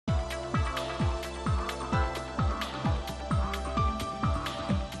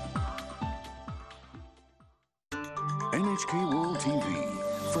NHK World TV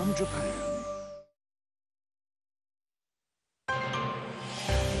from Japan.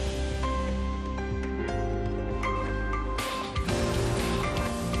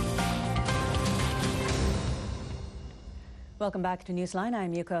 Welcome back to Newsline.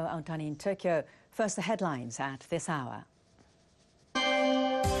 I'm Yuko Aotani in Tokyo. First, the headlines at this hour.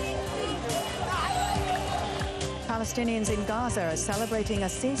 Palestinians in Gaza are celebrating a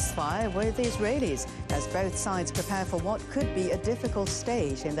ceasefire with the Israelis as both sides prepare for what could be a difficult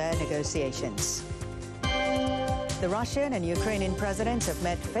stage in their negotiations. The Russian and Ukrainian presidents have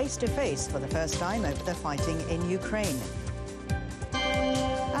met face-to-face for the first time over the fighting in Ukraine.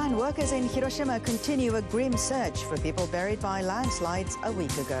 And workers in Hiroshima continue a grim search for people buried by landslides a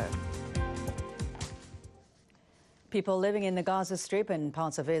week ago. People living in the Gaza Strip and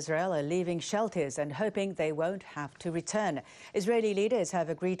parts of Israel are leaving shelters and hoping they won't have to return. Israeli leaders have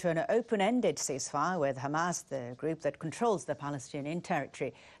agreed to an open-ended ceasefire with Hamas, the group that controls the Palestinian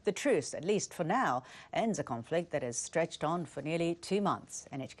territory. The truce, at least for now, ends a conflict that has stretched on for nearly 2 months.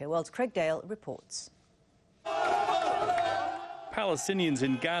 NHK World's Craig Dale reports. Palestinians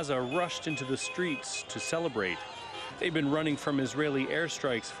in Gaza rushed into the streets to celebrate. They've been running from Israeli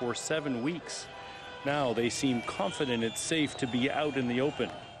airstrikes for 7 weeks. Now they seem confident it's safe to be out in the open.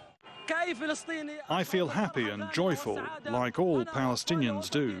 I feel happy and joyful, like all Palestinians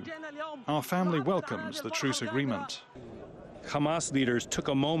do. Our family welcomes the truce agreement. Hamas leaders took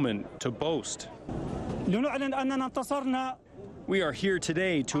a moment to boast. We are here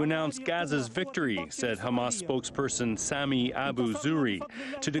today to announce Gaza's victory, said Hamas spokesperson Sami Abu Zuri,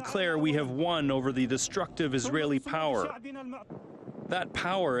 to declare we have won over the destructive Israeli power. That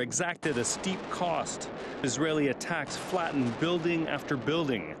power exacted a steep cost. Israeli attacks flattened building after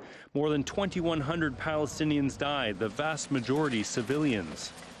building. More than 2,100 Palestinians died, the vast majority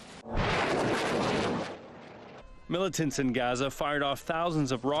civilians. Militants in Gaza fired off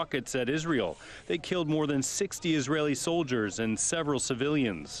thousands of rockets at Israel. They killed more than 60 Israeli soldiers and several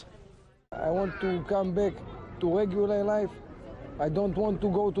civilians. I want to come back to regular life. I don't want to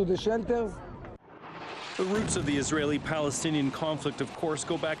go to the shelters. The roots of the Israeli-Palestinian conflict, of course,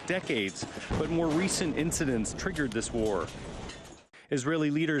 go back decades, but more recent incidents triggered this war. Israeli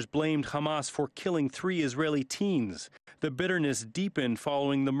leaders blamed Hamas for killing 3 Israeli teens. The bitterness deepened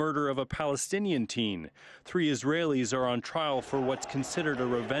following the murder of a Palestinian teen. 3 Israelis are on trial for what's considered a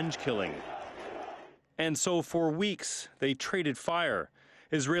revenge killing. And so for weeks, they traded fire.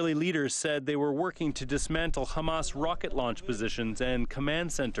 Israeli leaders said they were working to dismantle Hamas rocket launch positions and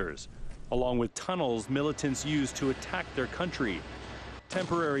command centers, along with tunnels militants used to attack their country.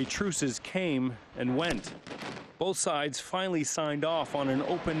 Temporary truces came and went. Both sides finally signed off on an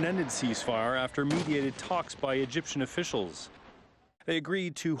open-ended ceasefire after mediated talks by Egyptian officials. They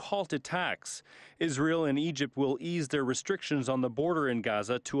agreed to halt attacks. Israel and Egypt will ease their restrictions on the border in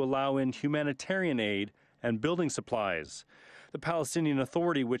Gaza to allow in humanitarian aid and building supplies. The Palestinian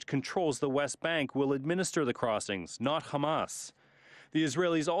Authority, which controls the West Bank, will administer the crossings, not Hamas. The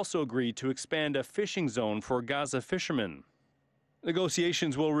Israelis also agreed to expand a fishing zone for Gaza fishermen.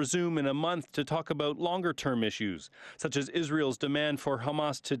 Negotiations will resume in a month to talk about longer-term issues, such as Israel's demand for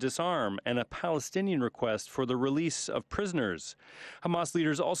Hamas to disarm and a Palestinian request for the release of prisoners. Hamas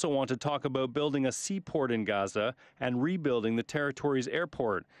leaders also want to talk about building a seaport in Gaza and rebuilding the territory's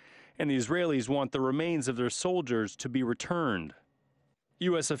airport. And the Israelis want the remains of their soldiers to be returned.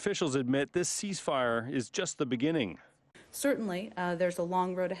 U.S. officials admit this ceasefire is just the beginning. Certainly, there's a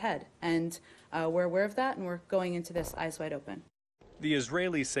long road ahead, and we're aware of that, and we're going into this eyes wide open. The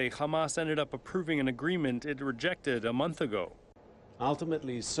Israelis say Hamas ended up approving an agreement it rejected a month ago.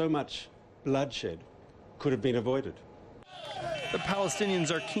 Ultimately, so much bloodshed could have been avoided. The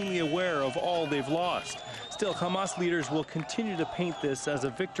Palestinians are keenly aware of all they've lost. Still, Hamas leaders will continue to paint this as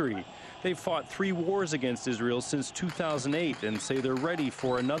a victory. They've fought 3 wars against Israel since 2008 and say they're ready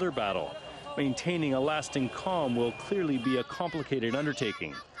for another battle. Maintaining a lasting calm will clearly be a complicated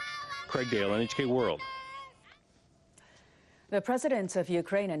undertaking. Craig Dale, NHK World. The presidents of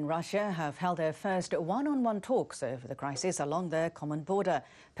Ukraine and Russia have held their first one-on-one talks over the crisis along their common border.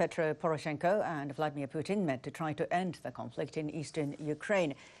 Petro Poroshenko and Vladimir Putin met to try to end the conflict in eastern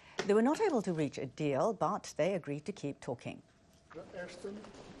Ukraine. They were not able to reach a deal, but they agreed to keep talking.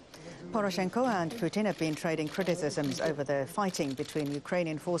 Poroshenko and Putin have been trading criticisms over the fighting between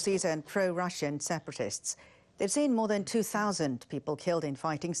Ukrainian forces and pro-Russian separatists. They've seen more than 2,000 people killed in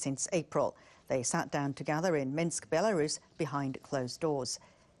fighting since April. They sat down together in Minsk, Belarus, behind closed doors.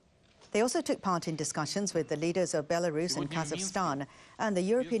 They also took part in discussions with the leaders of Belarus and Kazakhstan and the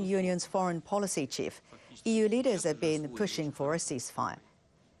European Union's foreign policy chief. EU leaders have been pushing for a ceasefire.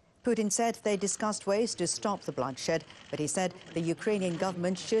 Putin said they discussed ways to stop the bloodshed, but he said the Ukrainian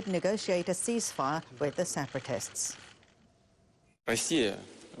government should negotiate a ceasefire with the separatists.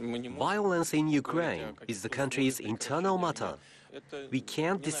 Violence in Ukraine is the country's internal matter. We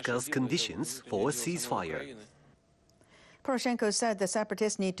can't discuss conditions for a ceasefire. Poroshenko said the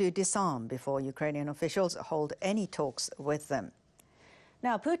separatists need to disarm before Ukrainian officials hold any talks with them.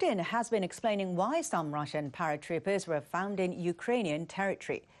 Now, Putin has been explaining why some Russian paratroopers were found in Ukrainian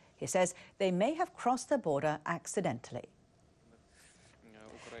territory. He says they may have crossed the border accidentally.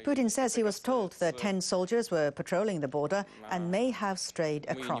 Putin says he was told that 10 soldiers were patrolling the border and may have strayed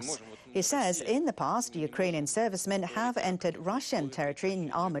across. He says in the past, Ukrainian servicemen have entered Russian territory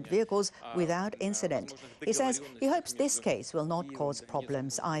in armored vehicles without incident. He says he hopes this case will not cause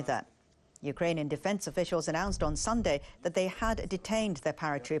problems either. Ukrainian defense officials announced on Sunday that they had detained the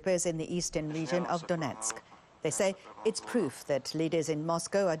paratroopers in the eastern region of Donetsk. They say it's proof that leaders in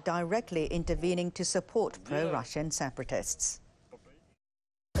Moscow are directly intervening to support pro-Russian separatists.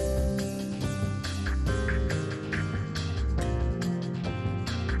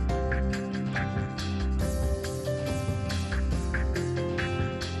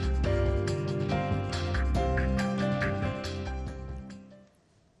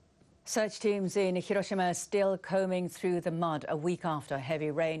 Search teams in Hiroshima are still combing through the mud a week after heavy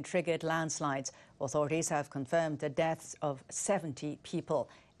rain triggered landslides. Authorities have confirmed the deaths of 70 people.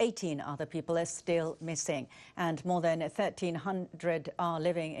 18 other people are still missing, and more than 1,300 are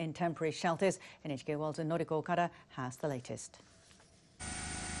living in temporary shelters. NHK World's Noriko Okada has the latest.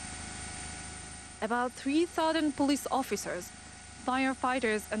 About 3,000 police officers,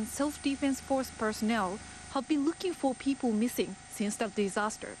 firefighters and self-defense force personnel have been looking for people missing since the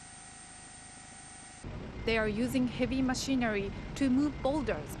disaster. They are using heavy machinery to move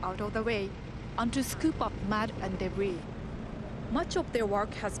boulders out of the way and to scoop up mud and debris. Much of their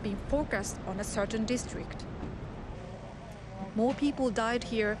work has been focused on a certain district. More people died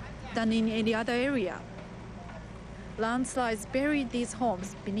here than in any other area. Landslides buried these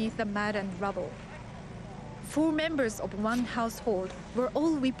homes beneath the mud and rubble. 4 members of one household were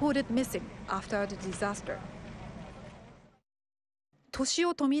all reported missing after the disaster.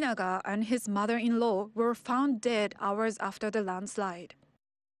 Toshio Tominaga and his mother-in-law were found dead hours after the landslide.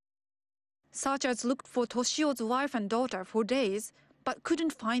 Searchers looked for Toshio's wife and daughter for days, but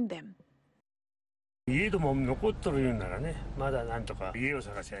couldn't find them.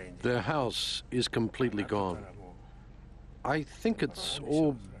 Their house is completely gone. I think it's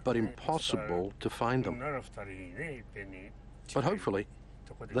all but impossible to find them. But hopefully,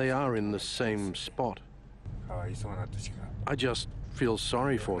 they are in the same spot. I just feel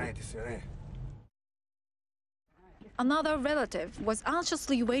sorry for them. Another relative was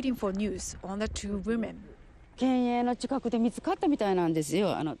anxiously waiting for news on the 2 women.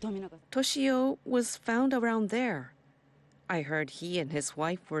 Toshio was found around there. I heard he and his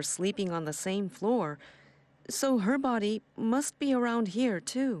wife were sleeping on the same floor, so her body must be around here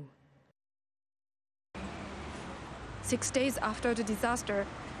too. 6 days after the disaster,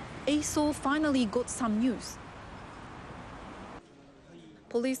 Aso finally got some news.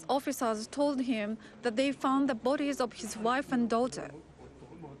 Police officers told him that they found the bodies of his wife and daughter.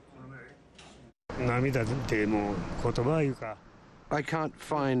 I can't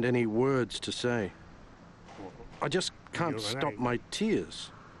find any words to say. I just can't stop my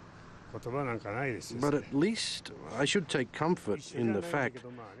tears. But at least I should take comfort in the fact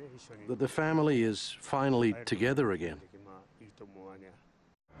that the family is finally together again.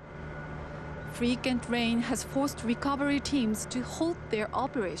 Frequent rain has forced recovery teams to halt their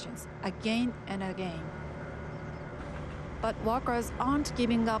operations again and again. But workers aren't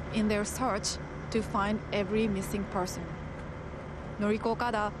giving up in their search to find every missing person. Noriko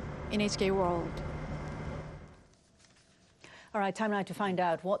Okada, NHK World. All right, time now to find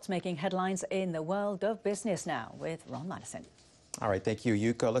out what's making headlines in the world of business now with Ron Madison. All right, thank you,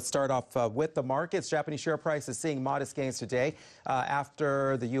 Yuko. Let's start off with the markets. Japanese share prices seeing modest gains today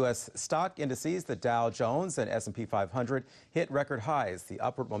after the U.S. stock indices, the Dow Jones and S&P 500, hit record highs. The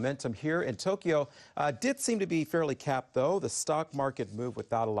upward momentum here in Tokyo did seem to be fairly capped, though. The stock market moved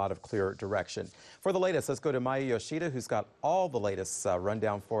without a lot of clear direction. For the latest, let's go to Mayu Yoshida, who's got all the latest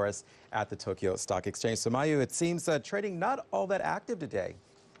rundown for us at the Tokyo Stock Exchange. So, Mayu, it seems trading not all that active today.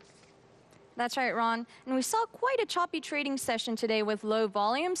 That's right, Ron. And we saw quite a choppy trading session today with low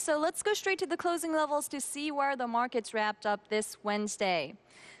volume. So let's go straight to the closing levels to see where the markets wrapped up this Wednesday.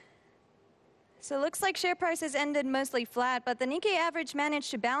 So it looks like share prices ended mostly flat, but the Nikkei average managed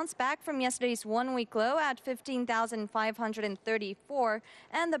to bounce back from yesterday's one-week low at 15,534,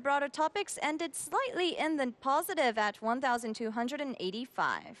 and the broader topics ended slightly in the positive at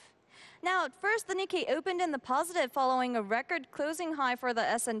 1,285. Now, at first, the Nikkei opened in the positive following a record closing high for the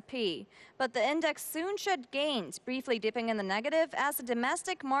S&P. But the index soon shed gains, briefly dipping in the negative as the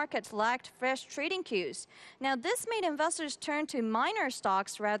domestic market lacked fresh trading cues. Now, this made investors turn to minor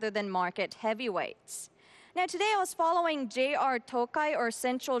stocks rather than market heavyweights. Now, today I was following JR Tokai, or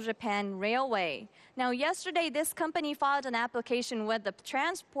Central Japan Railway. Now, yesterday, this company filed an application with the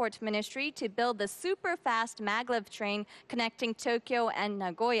Transport Ministry to build the super-fast maglev train connecting Tokyo and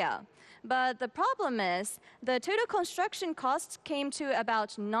Nagoya. But the problem is, the total construction costs came to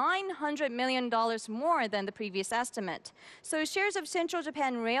about $900 million more than the previous estimate. So shares of Central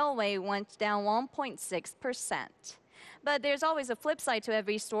Japan Railway went down 1.6%. But there's always a flip side to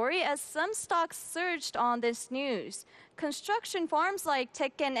every story, as some stocks surged on this news. Construction farms like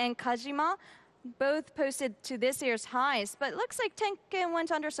Tekken and Kajima both posted to this year's highs, but it looks like Tekken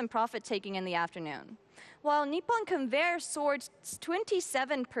went under some profit-taking in the afternoon. While Nippon Conveyor soared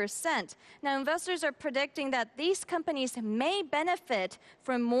 27%, now investors are predicting that these companies may benefit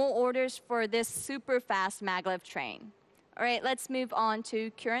from more orders for this super-fast maglev train. All right, let's move on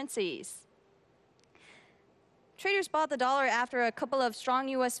to currencies. Traders bought the dollar after a couple of strong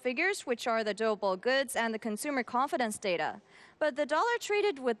U.S. figures, which are the durable goods and the consumer confidence data. But the dollar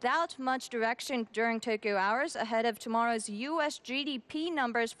traded without much direction during Tokyo hours ahead of tomorrow's U.S. GDP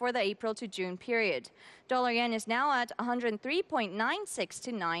numbers for the April to June period. Dollar-yen is now at 103.96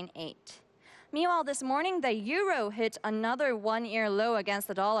 to 98. Meanwhile, this morning, the euro hit another one-year low against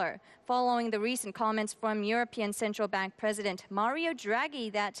the dollar, following the recent comments from European Central Bank President Mario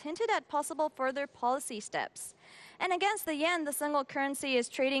Draghi that hinted at possible further policy steps. And against the yen, the single currency is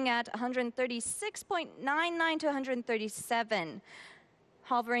trading at 136.99 to 137,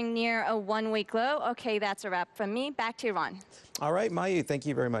 hovering near a one-week low. Okay, that's a wrap from me. Back to you, Ron. All right, Mayu, thank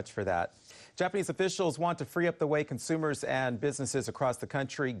you very much for that. Japanese officials want to free up the way consumers and businesses across the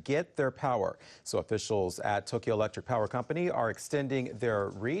country get their power. So officials at Tokyo Electric Power Company are extending their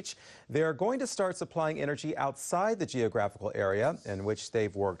reach. They're going to start supplying energy outside the geographical area in which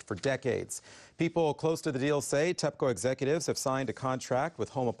they've worked for decades. People close to the deal say TEPCO executives have signed a contract with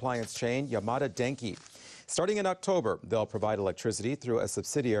home appliance chain Yamada Denki. Starting in October, they'll provide electricity through a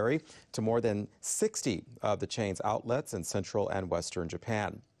subsidiary to more than 60 of the chain's outlets in central and western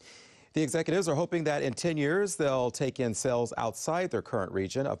Japan. The executives are hoping that in 10 years, they'll take in sales outside their current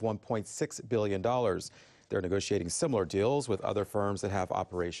region of $1.6 billion. They're negotiating similar deals with other firms that have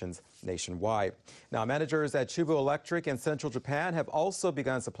operations nationwide. Now, managers at Chubu Electric in central Japan have also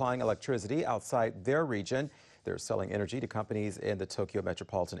begun supplying electricity outside their region. They're selling energy to companies in the Tokyo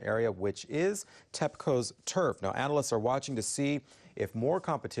metropolitan area, which is TEPCO's turf. Now, analysts are watching to see if more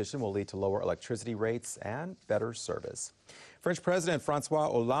competition will lead to lower electricity rates and better service. French President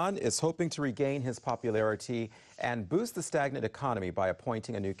François Hollande is hoping to regain his popularity and boost the stagnant economy by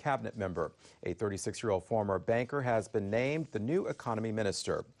appointing a new cabinet member. A 36-year-old former banker has been named the new economy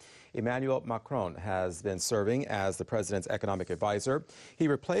minister. Emmanuel Macron has been serving as the president's economic advisor. He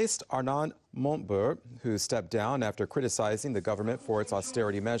replaced Arnaud Montebourg, who stepped down after criticizing the government for its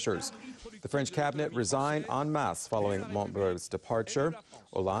austerity measures. The French cabinet resigned en masse following Montebourg's departure.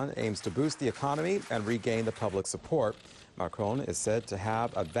 Hollande aims to boost the economy and regain the public support. Macron is said to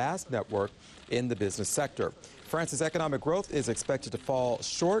have a vast network in the business sector. France's economic growth is expected to fall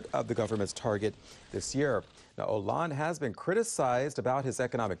short of the government's target this year. Now, Hollande has been criticized about his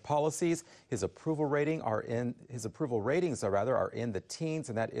economic policies. His approval ratings are in the teens,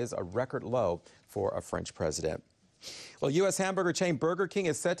 and that is a record low for a French president. Well, U.S. hamburger chain Burger King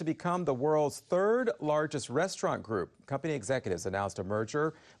is set to become the world's third largest restaurant group. Company executives announced a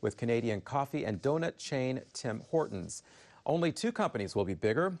merger with Canadian coffee and donut chain Tim Hortons. Only two companies will be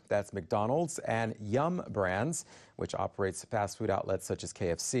bigger. That's McDonald's and Yum Brands, which operates fast food outlets such as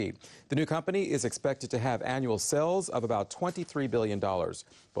KFC. The new company is expected to have annual sales of about $23 billion.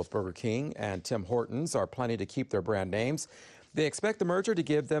 Both Burger King and Tim Hortons are planning to keep their brand names. They expect the merger to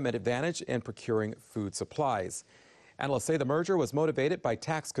give them an advantage in procuring food supplies. Analysts say the merger was motivated by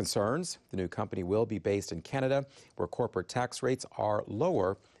tax concerns. The new company will be based in Canada, where corporate tax rates are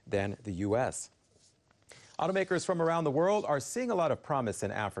lower than the U.S. Automakers from around the world are seeing a lot of promise in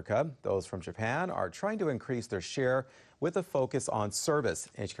Africa. Those from Japan are trying to increase their share with a focus on service.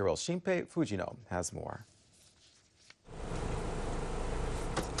 NHK World Shinpei Fujino has more.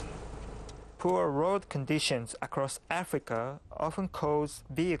 Poor road conditions across Africa often cause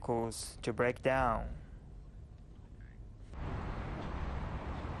vehicles to break down.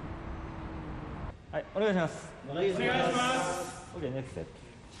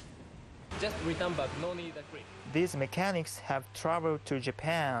 Just return back, no need a grip. These mechanics have traveled to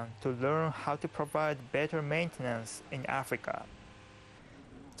Japan to learn how to provide better maintenance in Africa.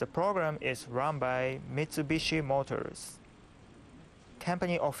 The program is run by Mitsubishi Motors.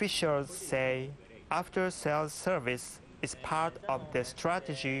 Company officials say after-sales service is part of the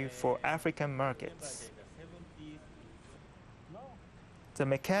strategy for African markets. The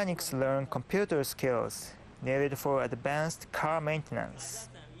mechanics learn computer skills needed for advanced car maintenance.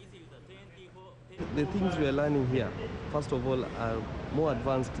 The things we are learning here, first of all, are more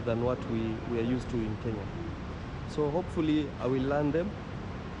advanced than what we are used to in Kenya. So hopefully I will learn them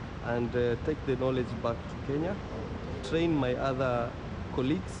and take the knowledge back to Kenya, train my other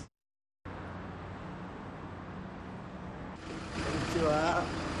colleagues.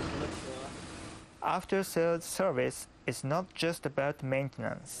 After-sales service is not just about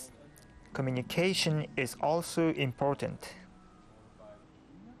maintenance. Communication is also important.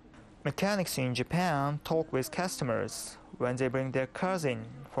 Mechanics in Japan talk with customers when they bring their cars in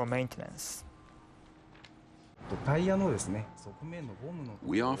for maintenance.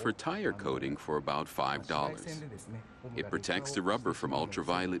 We offer tire coating for about $5. It protects the rubber from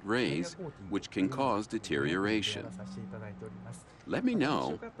ultraviolet rays, which can cause deterioration. Let me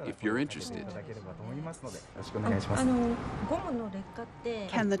know if you're interested.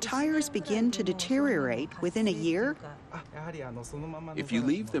 Can the tires begin to deteriorate within a year? If you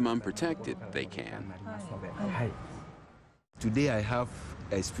leave them unprotected, they can. Today I have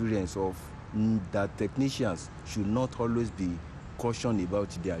experience of that technicians should not always be cautioned about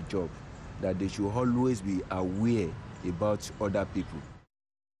their job, that they should always be aware about other people.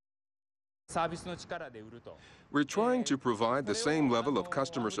 We're trying to provide the same level of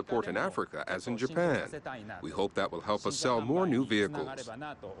customer support in Africa as in Japan. We hope that will help us sell more new vehicles.